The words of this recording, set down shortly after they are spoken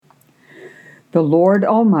The Lord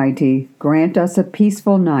Almighty grant us a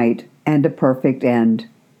peaceful night and a perfect end.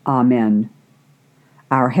 Amen.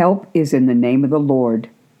 Our help is in the name of the Lord,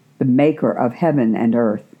 the Maker of heaven and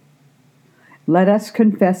earth. Let us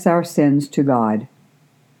confess our sins to God.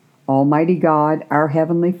 Almighty God, our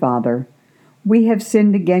Heavenly Father, we have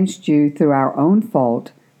sinned against you through our own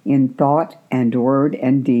fault in thought and word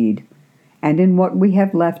and deed, and in what we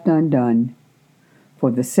have left undone. For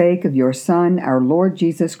the sake of your Son, our Lord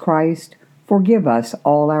Jesus Christ, forgive us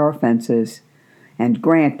all our offenses, and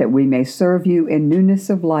grant that we may serve you in newness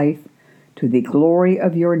of life, to the glory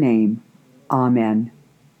of your name. Amen.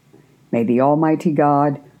 May the Almighty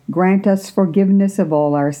God grant us forgiveness of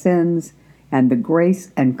all our sins, and the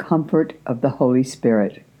grace and comfort of the Holy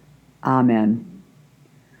Spirit. Amen.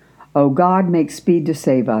 O God, make speed to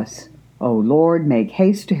save us. O Lord, make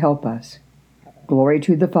haste to help us. Glory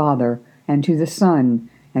to the Father, and to the Son,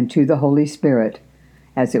 and to the Holy Spirit,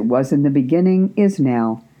 as it was in the beginning, is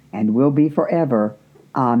now, and will be forever.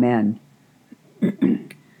 Amen.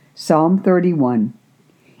 Psalm 31.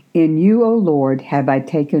 In you, O Lord, have I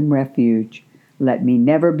taken refuge. Let me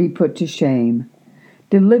never be put to shame.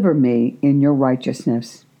 Deliver me in your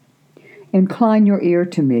righteousness. Incline your ear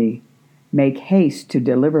to me. Make haste to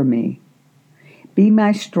deliver me. Be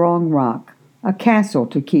my strong rock, a castle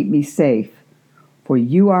to keep me safe. For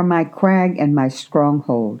you are my crag and my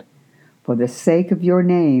stronghold. For the sake of your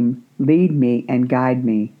name, lead me and guide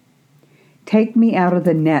me. Take me out of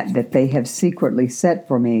the net that they have secretly set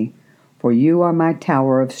for me, for you are my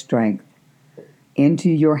tower of strength. Into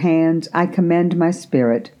your hands I commend my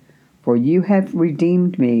spirit, for you have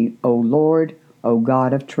redeemed me, O Lord, O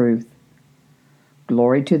God of truth.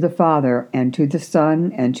 Glory to the Father, and to the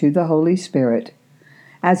Son, and to the Holy Spirit,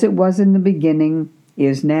 as it was in the beginning,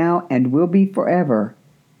 is now, and will be forever.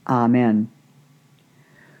 Amen.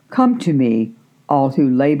 Come to me, all who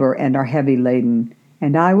labor and are heavy laden,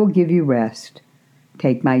 and I will give you rest.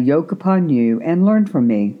 Take my yoke upon you and learn from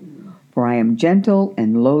me, for I am gentle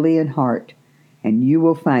and lowly in heart, and you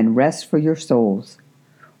will find rest for your souls.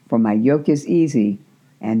 For my yoke is easy,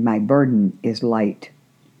 and my burden is light.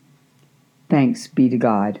 Thanks be to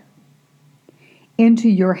God. Into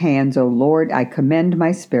your hands, O Lord, I commend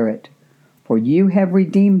my spirit, for you have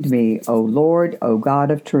redeemed me, O Lord, O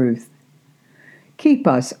God of truth. Keep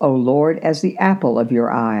us, O Lord, as the apple of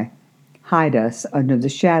your eye. Hide us under the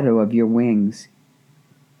shadow of your wings.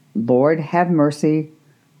 Lord, have mercy.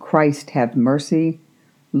 Christ, have mercy.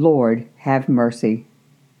 Lord, have mercy.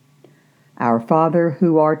 Our Father,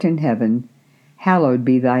 who art in heaven, hallowed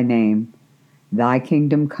be thy name. Thy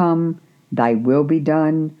kingdom come, thy will be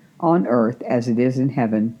done, on earth as it is in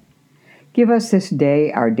heaven. Give us this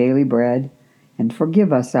day our daily bread, and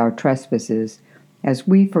forgive us our trespasses, as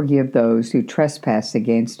we forgive those who trespass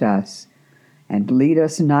against us. And lead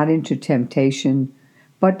us not into temptation,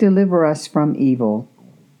 but deliver us from evil.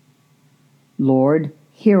 Lord,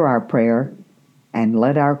 hear our prayer, and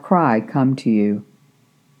let our cry come to you.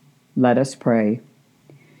 Let us pray.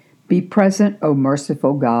 Be present, O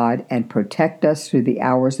merciful God, and protect us through the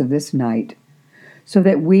hours of this night, so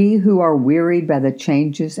that we who are wearied by the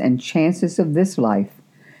changes and chances of this life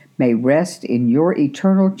may rest in your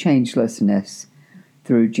eternal changelessness.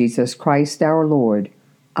 Through Jesus Christ our Lord.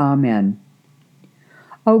 Amen.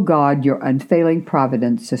 O God, your unfailing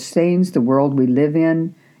providence sustains the world we live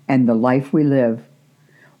in and the life we live.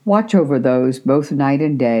 Watch over those, both night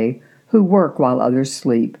and day, who work while others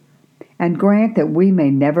sleep, and grant that we may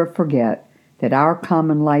never forget that our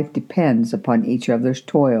common life depends upon each other's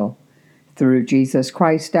toil. Through Jesus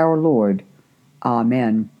Christ our Lord.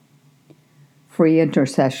 Amen. Free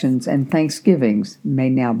intercessions and thanksgivings may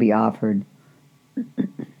now be offered.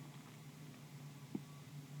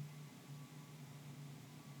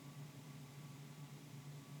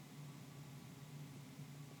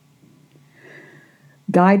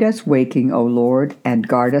 Guide us waking, O Lord, and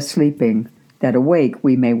guard us sleeping, that awake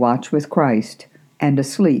we may watch with Christ, and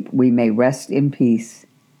asleep we may rest in peace.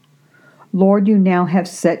 Lord, you now have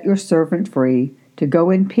set your servant free to go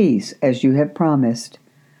in peace as you have promised.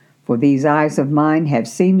 For these eyes of mine have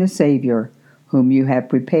seen the Savior, whom you have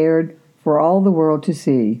prepared for all the world to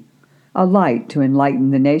see, a light to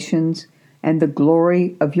enlighten the nations, and the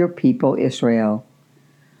glory of your people Israel.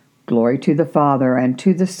 Glory to the Father, and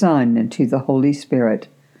to the Son, and to the Holy Spirit,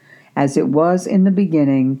 as it was in the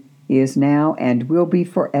beginning, is now, and will be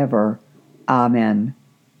forever. Amen.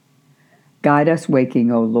 Guide us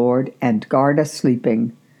waking, O Lord, and guard us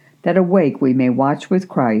sleeping, that awake we may watch with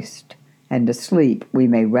Christ, and asleep we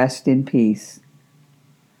may rest in peace.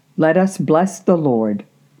 Let us bless the Lord.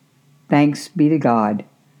 Thanks be to God.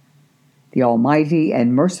 The Almighty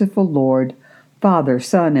and merciful Lord, Father,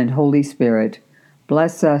 Son, and Holy Spirit,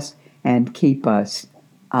 bless us and keep us.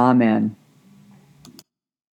 Amen.